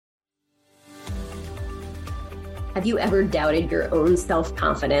Have you ever doubted your own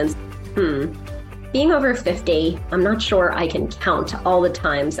self-confidence? Being over 50, I'm not sure I can count all the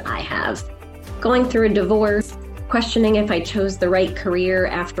times I have. Going through a divorce, questioning if I chose the right career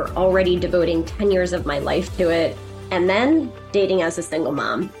after already devoting 10 years of my life to it, and then dating as a single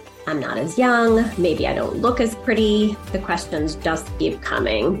mom. I'm not as young, maybe I don't look as pretty. The questions just keep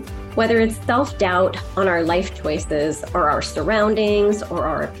coming. Whether it's self-doubt on our life choices or our surroundings or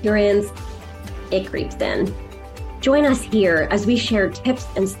our appearance, it creeps in. Join us here as we share tips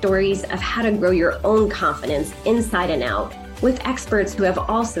and stories of how to grow your own confidence inside and out with experts who have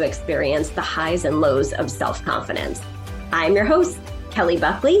also experienced the highs and lows of self-confidence. I'm your host, Kelly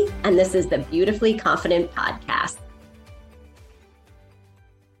Buckley, and this is the Beautifully Confident Podcast.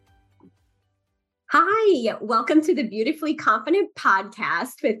 Hi, welcome to the Beautifully Confident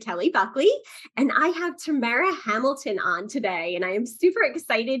Podcast with Kelly Buckley. And I have Tamira Hamilton on today, and I am super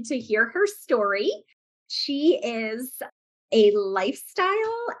excited to hear her story. She is a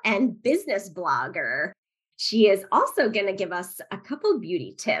lifestyle and business blogger. She is also going to give us a couple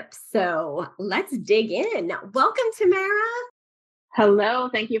beauty tips. So let's dig in. Welcome, Tamira. Hello.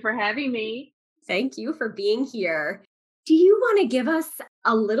 Thank you for having me. Thank you for being here. Do you want to give us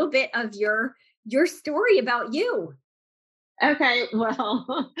a little bit of your story about you? Okay.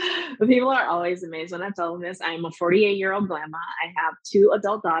 Well, people are always amazed when I tell them this. I'm a 48-year-old grandma. I have two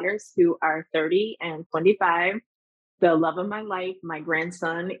adult daughters who are 30 and 25. The love of my life. My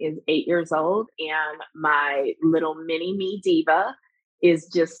grandson is 8 years old, and my little mini me diva is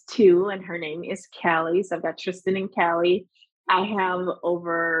just 2, and her name is Callie. So I've got Tristan and Callie. I have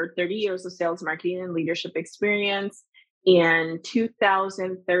over 30 years of sales, marketing, and leadership experience. In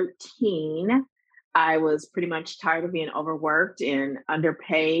 2013, I was pretty much tired of being overworked and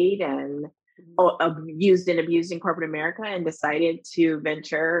underpaid and abused and abused in corporate America, and decided to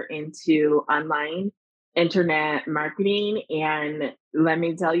venture into online internet marketing. And let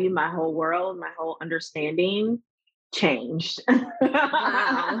me tell you, my whole world, my whole understanding changed.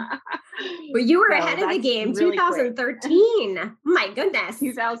 Wow. Well, you were ahead of the game, really 2013. Quick. My goodness.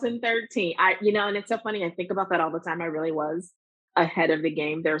 2013. And it's so funny. I think about that all the time. I really was ahead of the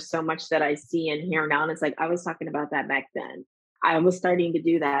game. There's so much that I see and hear now. And it's like, I was talking about that back then. I was starting to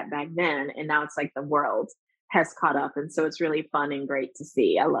do that back then. And now it's like the world has caught up. And so it's really fun and great to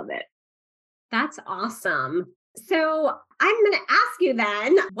see. I love it. That's awesome. So I'm going to ask you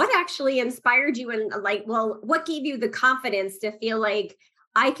then, what actually inspired you and what gave you the confidence to feel like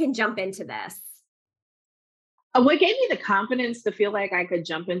I can jump into this? What gave me the confidence to feel like I could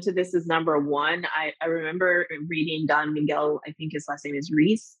jump into this is number one. I remember reading Don Miguel, I think his last name is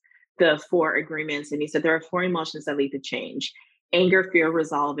Reese, the 4 agreements. And he said there are 4 emotions that lead to change: anger, fear,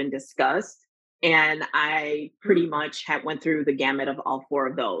 resolve, and disgust. And I pretty much went through the gamut of all 4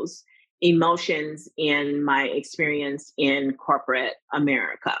 of those emotions in my experience in corporate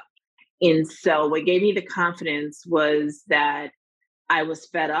America. And so what gave me the confidence was that I was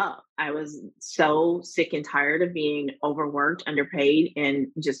fed up. I was so sick and tired of being overworked, underpaid, and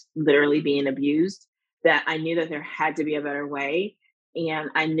just literally being abused, that I knew that there had to be a better way.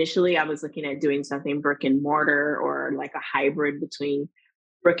 And initially I was looking at doing something brick and mortar, or like a hybrid between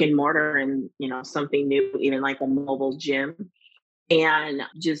brick and mortar and, something new, even like a mobile gym. And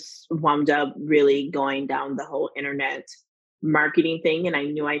just wound up really going down the whole internet marketing thing. And I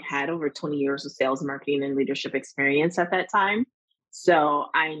knew I had over 20 years of sales, marketing, and leadership experience at that time. So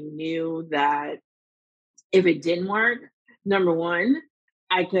I knew that if it didn't work, number one,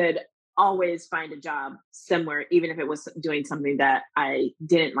 I could always find a job somewhere, even if it was doing something that I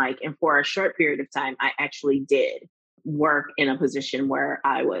didn't like. And for a short period of time, I actually did work in a position where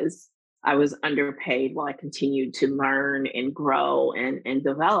I was underpaid while I continued to learn and grow and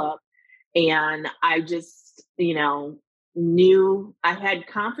develop. And I just, knew I had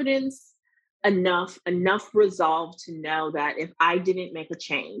confidence enough resolve to know that if I didn't make a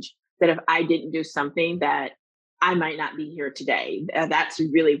change, that if I didn't do something, that I might not be here today. That's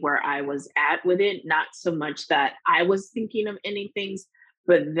really where I was at with it. Not so much that I was thinking of ending things,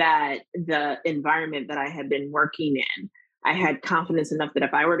 but that the environment that I had been working in, I had confidence enough that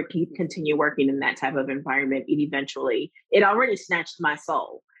if I were to continue working in that type of environment, it already snatched my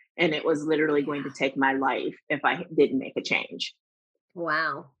soul. And it was literally going to take my life if I didn't make a change.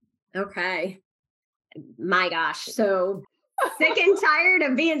 Wow. Okay. My gosh. So sick and tired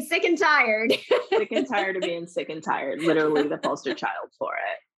of being sick and tired. Sick and tired of being sick and tired. Literally the poster child for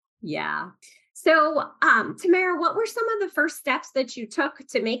it. Yeah. So, Tamira, what were some of the first steps that you took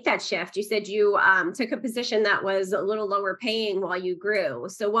to make that shift? You said you took a position that was a little lower paying while you grew.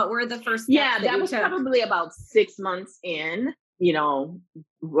 So what were the first steps that was took? Probably about 6 months in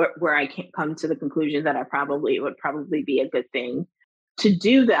where I can come to the conclusion that it would probably be a good thing to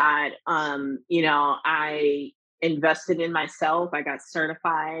do that. I invested in myself. I got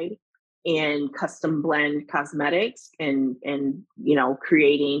certified in custom blend cosmetics and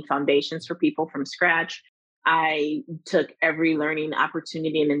creating foundations for people from scratch. I took every learning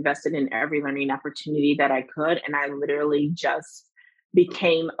opportunity and invested in every learning opportunity that I could. And I literally just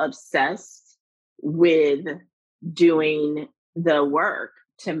became obsessed with doing the work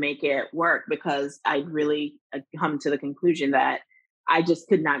to make it work, because I really come to the conclusion that I just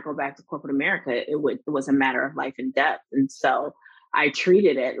could not go back to corporate America. It was a matter of life and death. And so I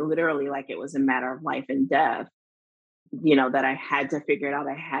treated it literally like it was a matter of life and death, that I had to figure it out.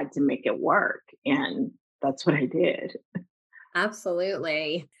 I had to make it work. And that's what I did.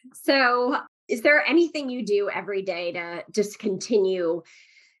 Absolutely. So is there anything you do every day to just continue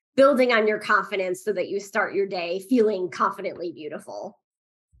building on your confidence so that you start your day feeling confidently beautiful?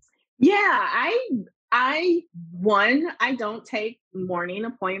 Yeah, I don't take morning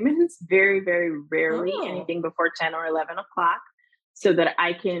appointments, very, very rarely, anything before 10 or 11 o'clock, so that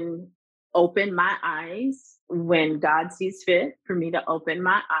I can open my eyes when God sees fit for me to open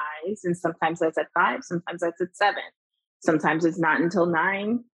my eyes. And sometimes that's at 5, sometimes that's at 7. Sometimes it's not until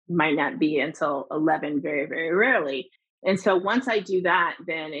 9, might not be until 11, very, very rarely. And so once I do that,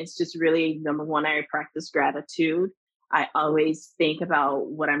 then it's just really, number one, I practice gratitude. I always think about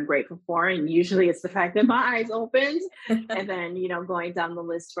what I'm grateful for. And usually it's the fact that my eyes opened and then, going down the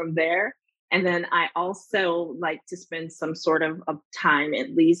list from there. And then I also like to spend some sort of time,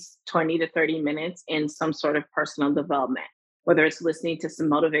 at least 20 to 30 minutes, in some sort of personal development, whether it's listening to some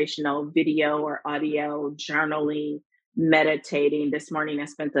motivational video or audio, journaling, meditating. This morning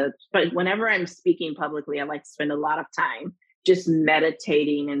but whenever I'm speaking publicly, I like to spend a lot of time just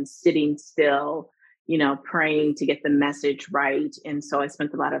meditating and sitting still, praying to get the message right. And so I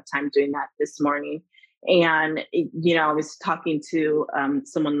spent a lot of time doing that this morning. And, I was talking to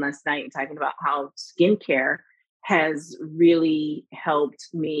someone last night and talking about how skincare has really helped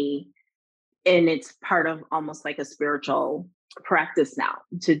me. And it's part of almost like a spiritual practice now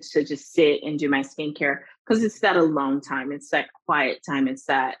to just sit and do my skincare, because it's that alone time. It's that quiet time. It's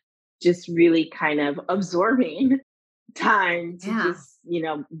that just really kind of absorbing time to just,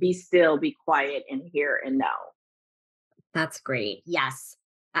 be still, be quiet, and hear and know. That's great. Yes.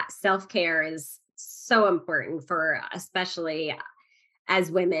 Self-care is so important for, especially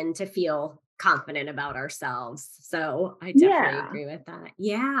as women, to feel confident about ourselves. So I definitely agree with that.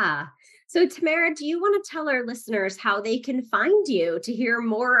 Yeah. So Tamira, do you want to tell our listeners how they can find you to hear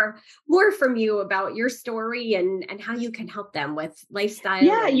more from you about your story and how you can help them with lifestyle?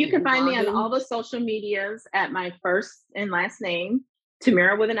 Yeah, you can find me on all the social medias at my first and last name,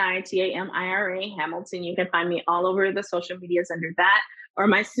 Tamira with an I, Tamira Hamilton. You can find me all over the social medias under that, or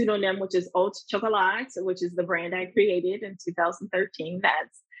my pseudonym, which is Haute Chocolat, which is the brand I created in 2013.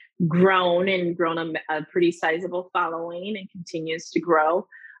 That's grown a pretty sizable following and continues to grow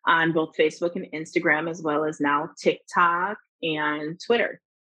on both Facebook and Instagram, as well as now TikTok and Twitter.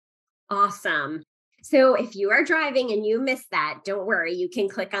 Awesome. So if you are driving and you missed that, don't worry. You can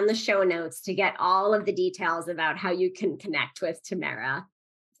click on the show notes to get all of the details about how you can connect with Tamira.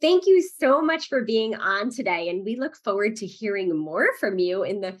 Thank you so much for being on today, and we look forward to hearing more from you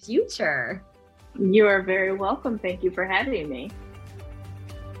in the future. You are very welcome. Thank you for having me.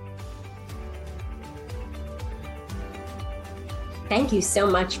 Thank you so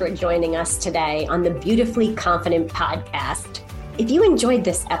much for joining us today on the Beautifully Confident podcast. If you enjoyed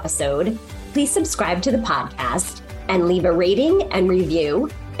this episode, please subscribe to the podcast and leave a rating and review,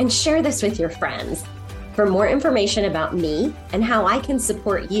 and share this with your friends. For more information about me and how I can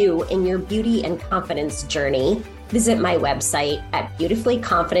support you in your beauty and confidence journey, visit my website at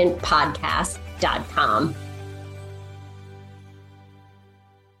beautifullyconfidentpodcast.com.